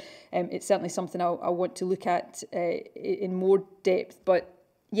 so it's certainly something I want to look at in more depth. But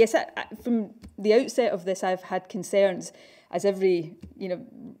yes, from the outset of this, I've had concerns, as every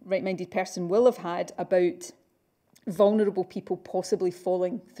right-minded person will have had, about vulnerable people possibly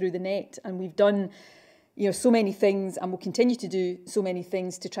falling through the net, and we've done so many things, and will continue to do so many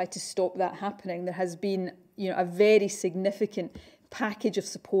things to try to stop that happening. There has been a very significant package of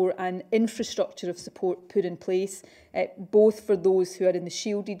support and infrastructure of support put in place, both for those who are in the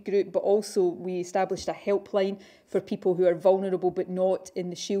shielded group, but also we established a helpline for people who are vulnerable but not in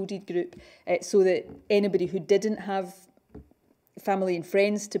the shielded group, so that anybody who didn't have family and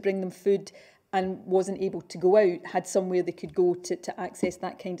friends to bring them food and wasn't able to go out had somewhere they could go to access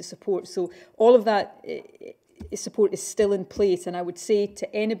that kind of support. So all of that support is still in place, and I would say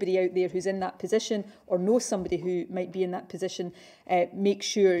to anybody out there who's in that position or knows somebody who might be in that position, make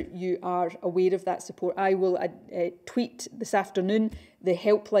sure you are aware of that support. I will tweet this afternoon the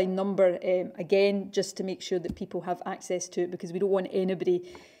helpline number again, just to make sure that people have access to it, because we don't want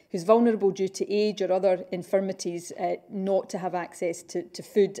anybody who's vulnerable due to age or other infirmities not to have access to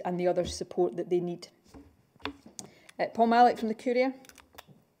food and the other support that they need. Paul Mallock from the Courier.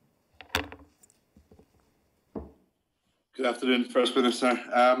 Good afternoon, First Minister.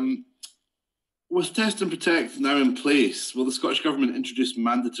 With Test and Protect now in place, will the Scottish Government introduce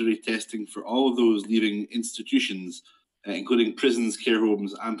mandatory testing for all of those leaving institutions, including prisons, care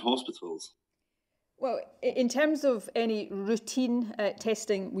homes and hospitals? Well, in terms of any routine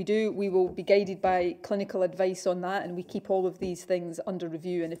testing we will be guided by clinical advice on that, and we keep all of these things under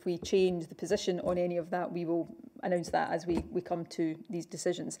review, and if we change the position on any of that, we will announce that as we come to these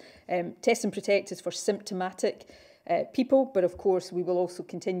decisions. Test and Protect is for symptomatic people, but of course we will also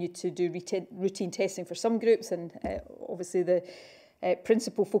continue to do routine testing for some groups, and obviously the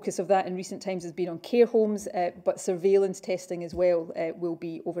principal focus of that in recent times has been on care homes, but surveillance testing as well will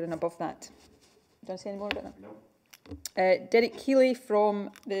be over and above that. Do you want to say any more about that? No. Derek Keeley from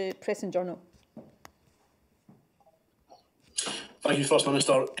the Press and Journal. Thank you, First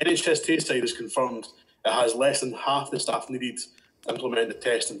Minister. NHS Tayside has confirmed it has less than half the staff needed to implement the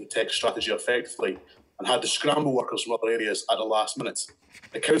Test and Protect strategy effectively, and had to scramble workers from other areas at the last minute.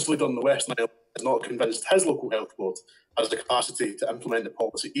 The council leader in the Western Isles is not convinced his local health board has the capacity to implement the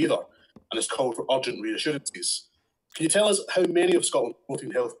policy either, and has called for urgent reassurances. Can you tell us how many of Scotland's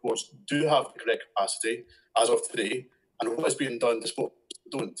 14 health boards do have the correct capacity as of today, and what is being done to support those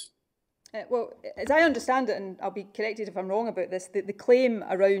who don't? Well, as I understand it, and I'll be corrected if I'm wrong about this, the claim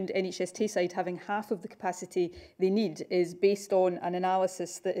around NHS Tayside having half of the capacity they need is based on an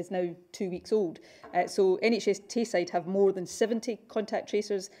analysis that is now 2 weeks old. So NHS Tayside have more than 70 contact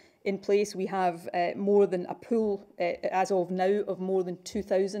tracers in place. We have more than a pool, as of now, of more than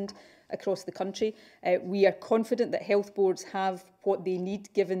 2,000 across the country. We are confident that health boards have what they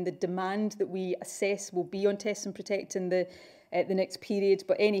need, given the demand that we assess will be on Test and Protect in the next period.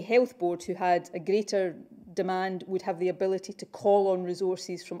 But any health board who had a greater demand would have the ability to call on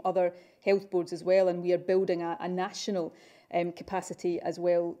resources from other health boards as well, and we are building a national capacity as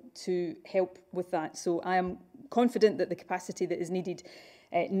well to help with that. So I am confident that the capacity that is needed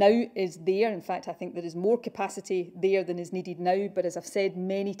now is there. In fact, I think there is more capacity there than is needed now. But as I've said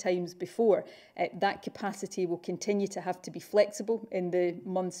many times before, that capacity will continue to have to be flexible in the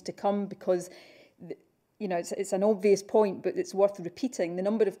months to come, because you know, it's an obvious point, but it's worth repeating. The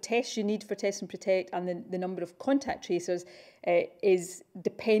number of tests you need for Test and Protect and the number of contact tracers is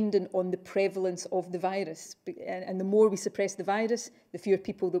dependent on the prevalence of the virus. And the more we suppress the virus, the fewer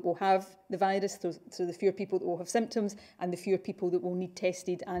people that will have the virus, so the fewer people that will have symptoms, and the fewer people that will need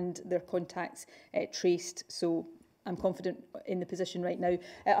tested and their contacts traced. So I'm confident in the position right now.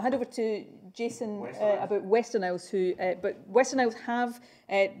 I'll hand over to Jason about Western Isles, but Western Isles have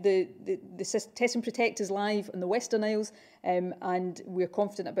the Test and Protect is live on the Western Isles, and we're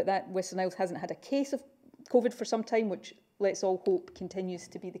confident about that. Western Isles hasn't had a case of COVID for some time, which let's all hope continues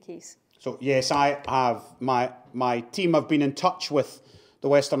to be the case. So yes, I have my team have been in touch with the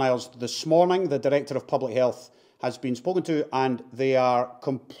Western Isles this morning. The Director of Public Health has been spoken to, and they are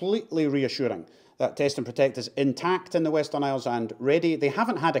completely reassuring that Test and Protect is intact in the Western Isles and ready. They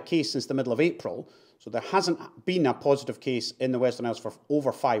haven't had a case since the middle of April, so there hasn't been a positive case in the Western Isles for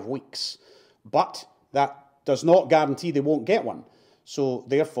over 5 weeks. But that does not guarantee they won't get one. So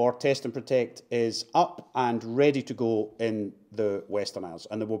therefore, Test and Protect is up and ready to go in the Western Isles.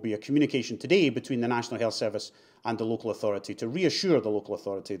 And there will be a communication today between the National Health Service and the local authority to reassure the local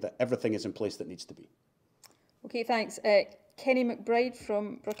authority that everything is in place that needs to be. OK, thanks. Kenny McBride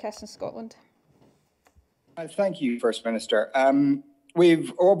from Broadcasting Scotland. Thank you, First Minister.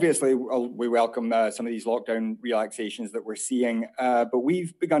 We've obviously, we welcome some of these lockdown relaxations that we're seeing, but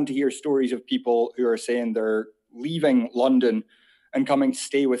we've begun to hear stories of people who are saying they're leaving London and coming to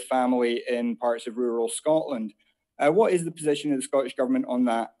stay with family in parts of rural Scotland. What is the position of the Scottish Government on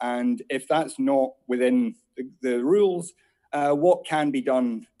that? And if that's not within the rules, what can be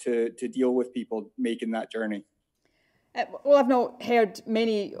done to deal with people making that journey? Well, I've not heard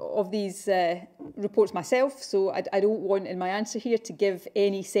many of these reports myself, so I don't want in my answer here to give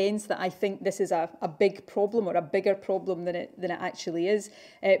any sense that I think this is a big problem or a bigger problem than it actually is.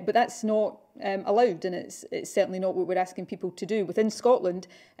 But that's not allowed, and it's certainly not what we're asking people to do. Within Scotland,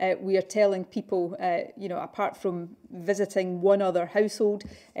 we are telling people, you know, apart from visiting one other household,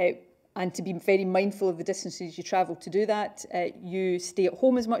 and to be very mindful of the distances you travel to do that. You stay at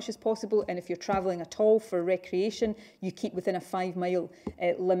home as much as possible, and if you're travelling at all for recreation, you keep within a 5-mile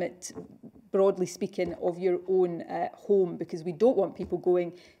limit, broadly speaking, of your own home, because we don't want people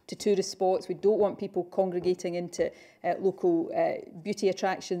going to tourist spots. We don't want people congregating into local beauty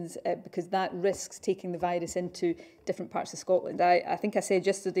attractions, because that risks taking the virus into different parts of Scotland. I think I said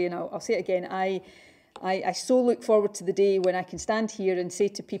yesterday, and I'll say it again, I so look forward to the day when I can stand here and say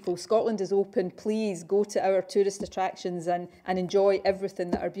to people, Scotland is open, please go to our tourist attractions and enjoy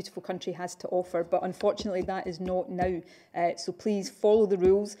everything that our beautiful country has to offer. But unfortunately, that is not now. So please follow the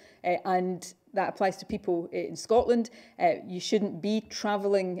rules, and that applies to people in Scotland. You shouldn't be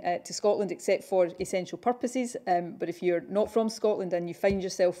travelling to Scotland except for essential purposes. But if you're not from Scotland and you find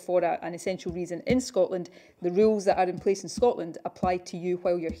yourself for an essential reason in Scotland, the rules that are in place in Scotland apply to you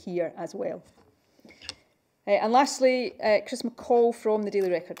while you're here as well. And lastly, Chris McCall from the Daily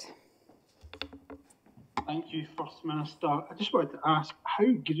Record. Thank you, First Minister. I just wanted to ask, how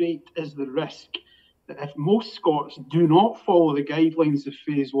great is the risk that if most Scots do not follow the guidelines of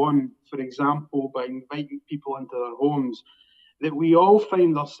Phase 1, for example, by inviting people into their homes, that we all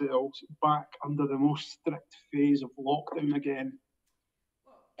find ourselves back under the most strict phase of lockdown again?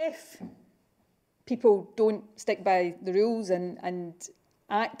 If people don't stick by the rules and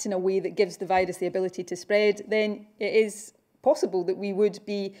act in a way that gives the virus the ability to spread, then it is possible that we would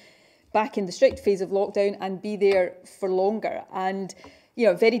be back in the strict phase of lockdown and be there for longer. And, you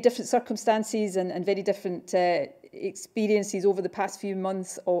know, very different circumstances and very different experiences over the past few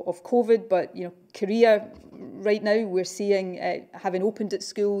months of COVID. But, you know, Korea right now, we're seeing having opened its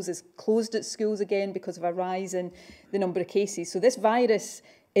schools, is closed its schools again because of a rise in the number of cases. So this virus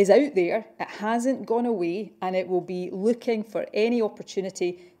is out there, it hasn't gone away, and it will be looking for any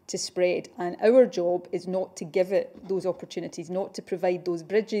opportunity to spread. And our job is not to give it those opportunities, not to provide those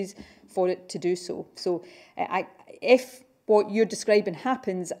bridges for it to do so. So if what you're describing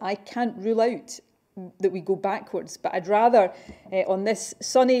happens, I can't rule out that we go backwards. But I'd rather, on this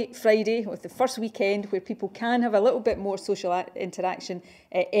sunny Friday, with the first weekend where people can have a little bit more social interaction,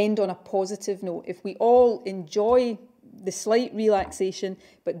 end on a positive note. If we all enjoy the slight relaxation,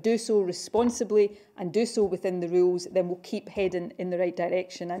 but do so responsibly and do so within the rules, then we'll keep heading in the right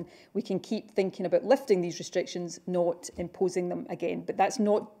direction, and we can keep thinking about lifting these restrictions, not imposing them again. But that's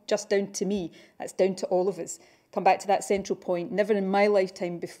not just down to me, that's down to all of us. Come back to that central point. Never in my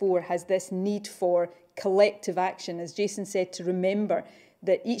lifetime before has this need for collective action, as Jason said, to remember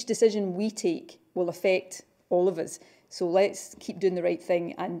that each decision we take will affect all of us. So let's keep doing the right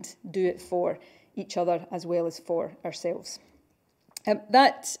thing and do it for each other as well as for ourselves.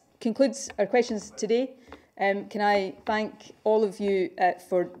 That concludes our questions today. Can I thank all of you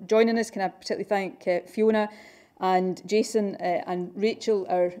for joining us? Can I particularly thank Fiona and Jason and Rachel,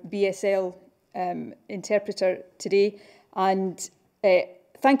 our BSL interpreter today, and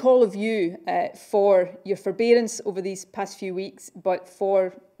thank all of you for your forbearance over these past few weeks, but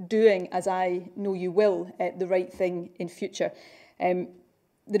for doing, as I know you will, the right thing in future.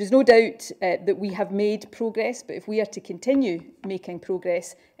 There is no doubt that we have made progress, but if we are to continue making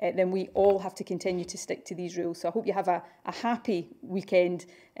progress, then we all have to continue to stick to these rules. So I hope you have a happy weekend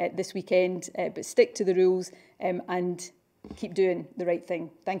this weekend, but stick to the rules and keep doing the right thing.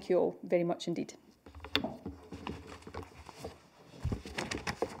 Thank you all very much indeed.